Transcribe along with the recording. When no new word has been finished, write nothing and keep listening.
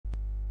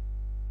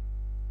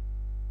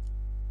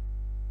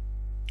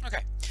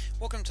Okay,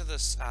 welcome to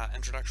this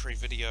introductory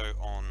video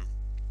on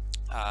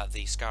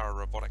the SCARA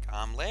robotic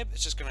arm lab.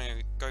 It's just going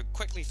to go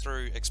quickly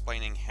through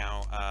explaining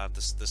how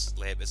this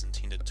lab is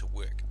intended to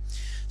work.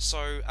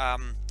 So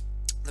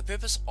the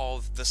purpose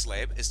of this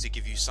lab is to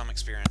give you some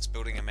experience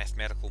building a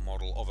mathematical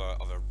model of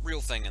a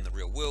real thing in the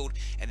real world,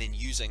 and then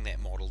using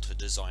that model to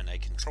design a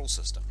control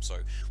system. So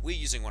we're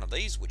using one of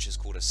these, which is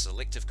called a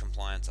selective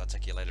compliance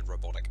articulated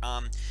robotic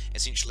arm.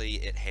 Essentially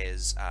it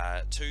has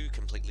two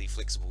completely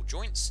flexible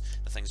joints,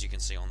 the things you can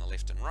see on the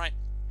left and right.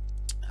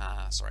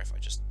 Sorry if I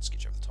just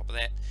sketch over the top of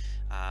that.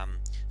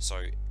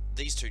 So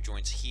these two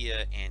joints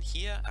here and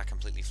here are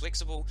completely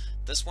flexible.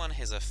 This one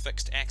has a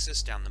fixed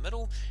axis down the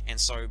middle, and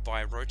so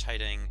by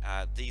rotating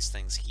these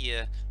things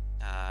here,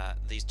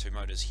 these two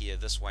motors here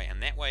this way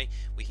and that way,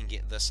 we can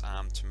get this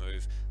arm to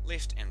move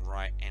left and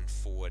right and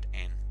forward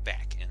and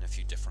back in a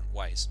few different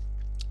ways.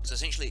 So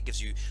essentially it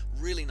gives you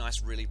really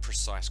nice, really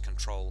precise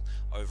control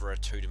over a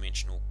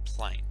two-dimensional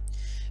plane.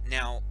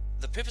 Now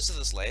the purpose of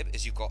this lab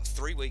is you've got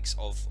 3 weeks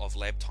of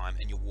lab time,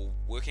 and you're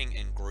working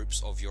in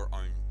groups of your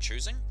own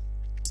choosing.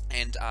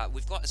 And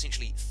we've got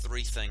essentially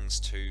 3 things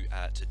to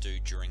do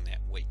during that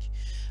week.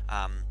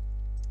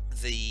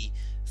 The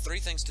 3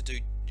 things to do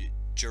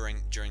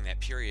during that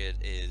period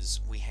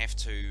is we have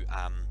to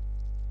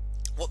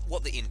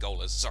what the end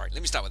goal is. Sorry,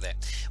 let me start with that.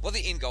 What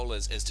the end goal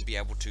is to be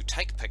able to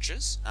take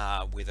pictures,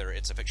 whether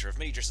it's a picture of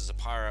me dressed as a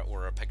pirate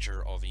or a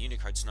picture of a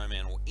Unicode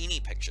snowman or any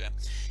picture,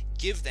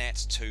 give that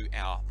to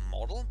our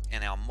model,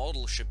 and our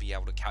model should be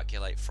able to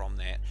calculate from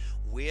that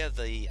where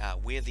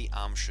the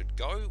arm should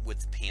go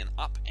with the pen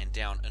up and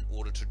down in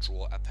order to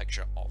draw a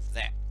picture of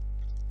that.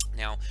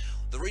 Now,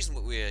 the reason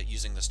that we're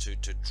using this to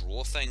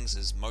draw things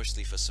is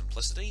mostly for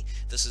simplicity.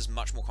 This is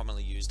much more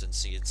commonly used in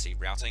CNC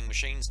routing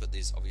machines, but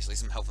there's obviously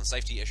some health and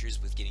safety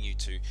issues with getting you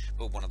to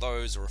build one of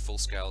those or a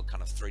full-scale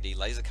kind of 3D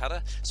laser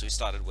cutter. So we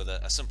started with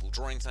a simple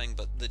drawing thing,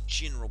 but the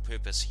general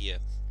purpose here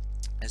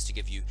is to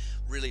give you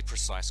really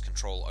precise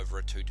control over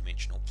a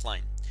two-dimensional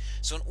plane.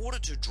 So in order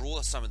to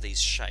draw some of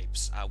these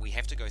shapes, we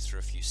have to go through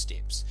a few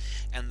steps.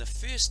 And the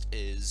first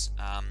is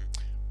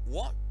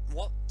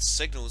what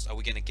signals are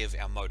we going to give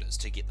our motors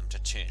to get them to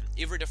turn?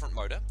 Every different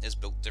motor is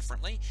built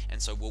differently,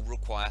 and so will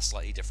require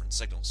slightly different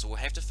signals. So we'll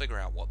have to figure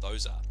out what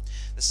those are.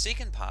 The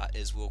second part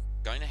is we're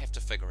going to have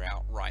to figure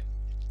out, right,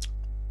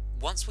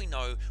 once we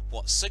know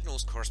what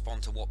signals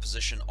correspond to what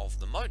position of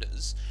the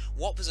motors,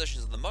 what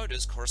positions of the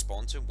motors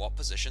correspond to what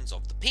positions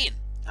of the pen?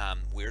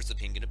 Where is the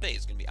pen going to be?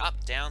 It's going to be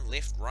up, down,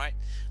 left, right.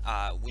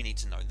 We need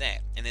to know that.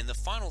 And then the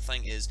final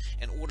thing is,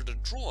 in order to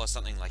draw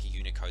something like a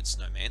Unicode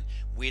snowman,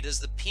 where does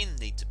the pen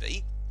need to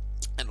be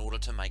in order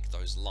to make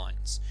those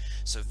lines?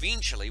 So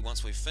eventually,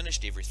 once we've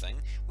finished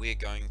everything, we're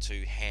going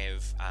to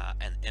have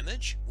an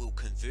image. We'll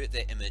convert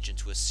that image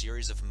into a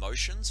series of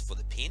motions for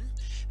the pen.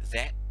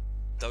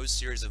 Those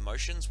series of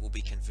motions will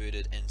be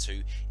converted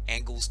into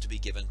angles to be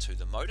given to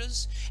the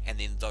motors, and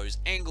then those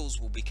angles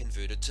will be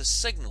converted to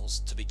signals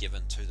to be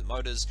given to the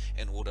motors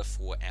in order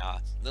for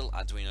our little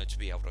Arduino to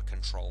be able to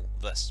control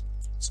this.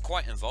 It's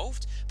quite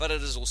involved, but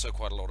it is also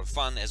quite a lot of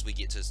fun as we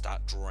get to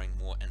start drawing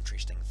more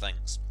interesting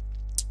things.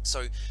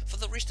 So for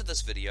the rest of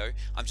this video,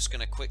 I'm just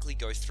going to quickly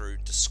go through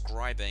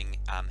describing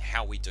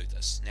how we do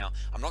this. Now,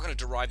 I'm not going to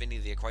derive any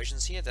of the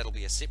equations here, that'll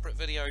be a separate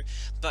video,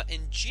 but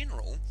in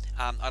general,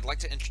 I'd like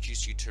to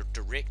introduce you to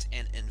direct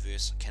and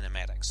inverse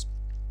kinematics.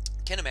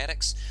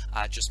 Kinematics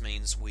just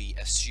means we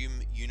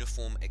assume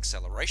uniform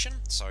acceleration.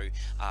 So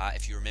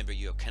if you remember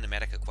your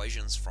kinematic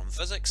equations from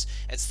physics,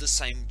 it's the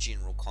same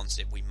general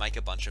concept. We make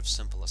a bunch of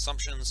simple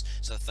assumptions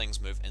so things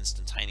move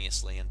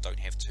instantaneously and don't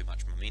have too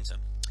much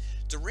momentum.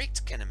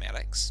 Direct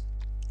kinematics,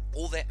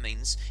 all that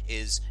means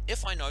is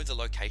if I know the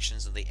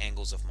locations and the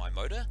angles of my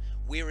motor,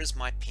 where is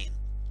my pen?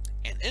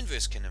 And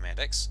inverse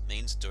kinematics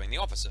means doing the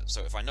opposite.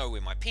 So if I know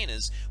where my pen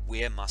is,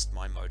 where must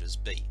my motors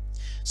be?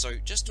 So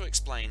just to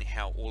explain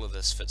how all of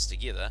this fits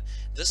together,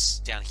 this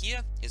down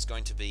here is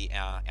going to be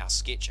our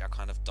sketch, our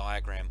kind of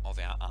diagram of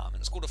our arm, and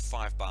it's called a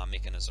 5-bar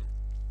mechanism,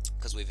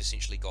 because we've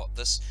essentially got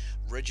this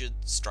rigid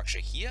structure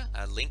here,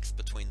 a length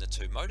between the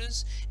two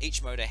motors.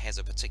 Each motor has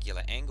a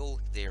particular angle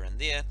there and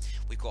there.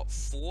 We've got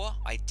 4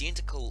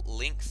 identical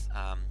length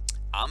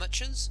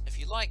armatures, if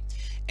you like,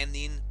 and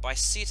then by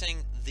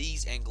setting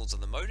these angles of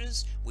the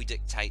motors, we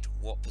dictate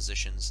what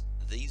positions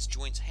these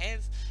joints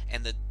have,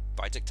 and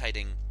by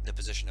dictating the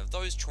position of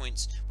those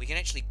joints, we can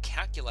actually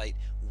calculate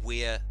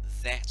where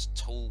that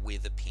tool, where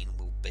the pen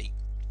will be.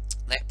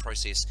 That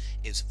process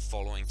is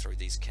following through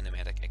these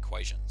kinematic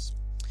equations.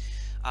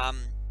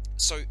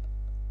 So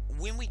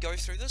when we go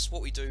through this,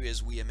 what we do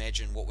is we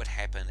imagine what would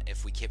happen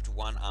if we kept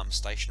one arm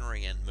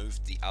stationary and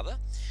moved the other.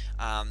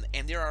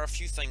 And there are a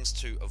few things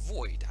to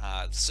avoid.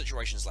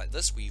 Situations like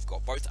this, where you've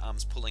got both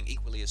arms pulling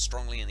equally as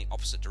strongly in the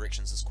opposite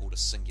directions, is called a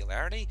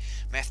singularity.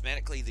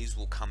 Mathematically, these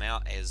will come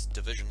out as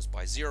divisions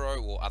by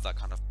 0 or other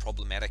kind of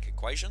problematic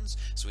equations,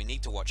 so we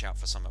need to watch out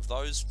for some of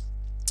those.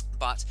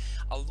 But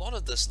a lot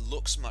of this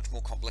looks much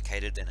more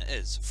complicated than it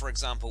is. For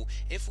example,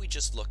 if we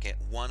just look at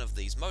one of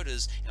these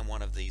motors and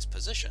one of these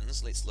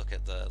positions, let's look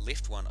at the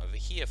left one over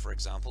here, for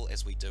example,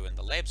 as we do in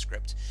the lab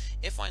script.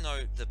 If I know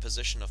the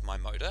position of my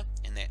motor,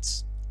 and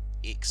that's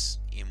X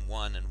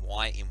M1 and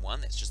Y M1,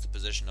 that's just the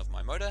position of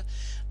my motor,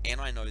 and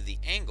I know the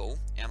angle,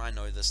 and I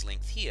know this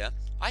length here,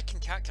 I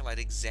can calculate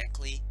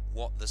exactly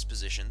what this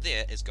position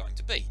there is going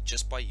to be,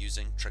 just by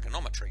using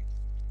trigonometry.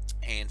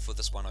 And for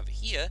this one over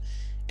here,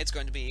 it's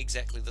going to be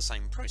exactly the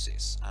same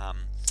process.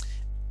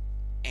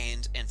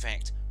 And in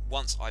fact,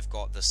 once I've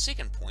got the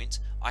second point,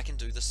 I can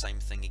do the same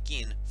thing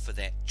again for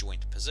that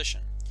joint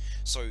position.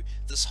 So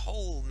this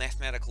whole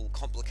mathematical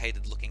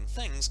complicated looking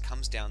things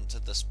comes down to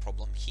this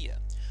problem here.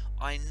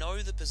 I know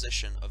the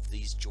position of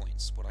these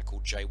joints, what I call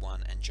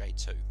J1 and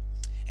J2.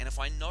 And if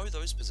I know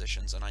those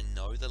positions and I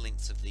know the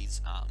lengths of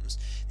these arms,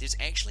 there's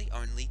actually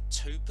only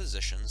two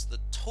positions the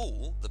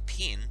tool, the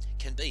pen,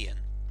 can be in.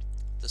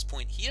 This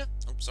point here,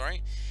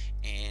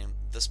 and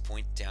this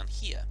point down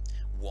here.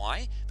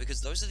 Why?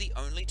 Because those are the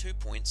only 2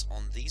 points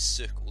on these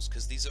circles,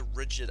 because these are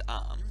rigid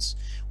arms,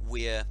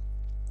 where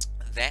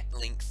that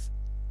length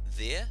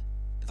there,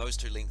 those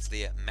two lengths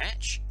there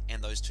match,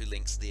 and those two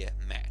lengths there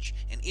match.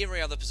 In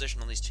every other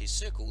position on these two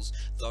circles,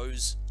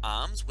 those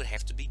arms would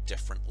have to be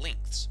different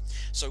lengths.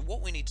 So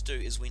what we need to do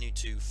is we need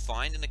to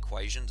find an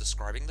equation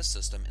describing the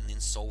system and then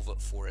solve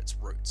it for its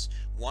roots.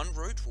 One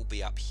root will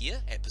be up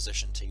here at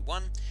position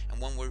T1,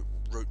 and one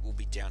root will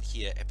be down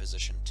here at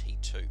position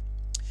T2.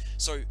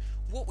 So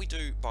what we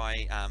do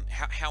by,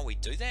 how we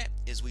do that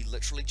is we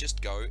literally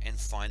just go and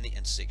find the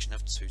intersection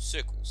of two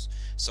circles.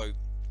 So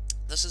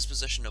this is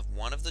position of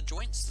one of the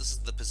joints, this is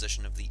the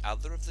position of the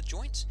other of the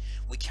joint.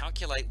 We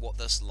calculate what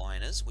this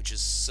line is, which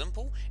is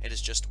simple. It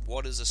is just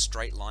what is a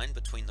straight line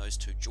between those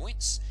two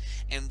joints,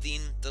 and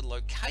then the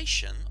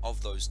location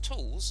of those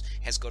tools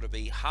has got to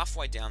be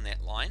halfway down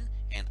that line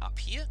and up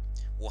here,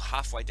 or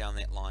halfway down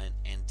that line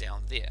and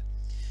down there.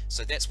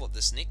 So that's what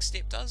this next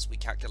step does. We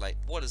calculate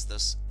what is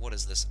this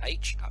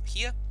H up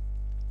here.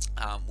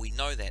 We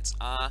know that's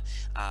R,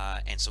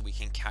 and so we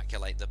can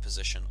calculate the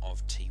position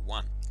of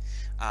T1.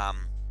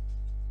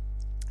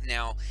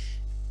 Now,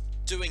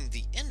 doing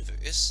the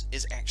inverse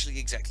is actually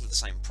exactly the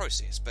same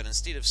process, but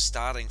instead of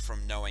starting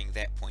from knowing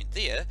that point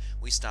there,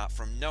 we start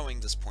from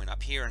knowing this point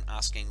up here and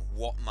asking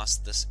what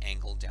must this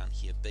angle down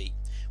here be.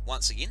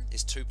 Once again,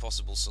 there's two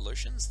possible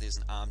solutions. There's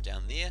an arm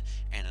down there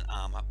and an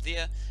arm up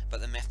there,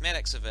 but the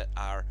mathematics of it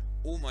are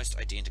almost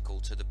identical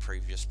to the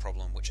previous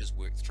problem, which is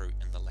worked through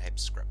in the lab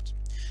script.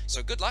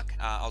 So good luck.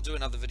 I'll do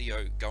another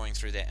video going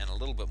through that in a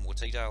little bit more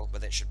detail,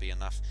 but that should be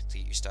enough to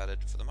get you started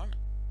for the moment.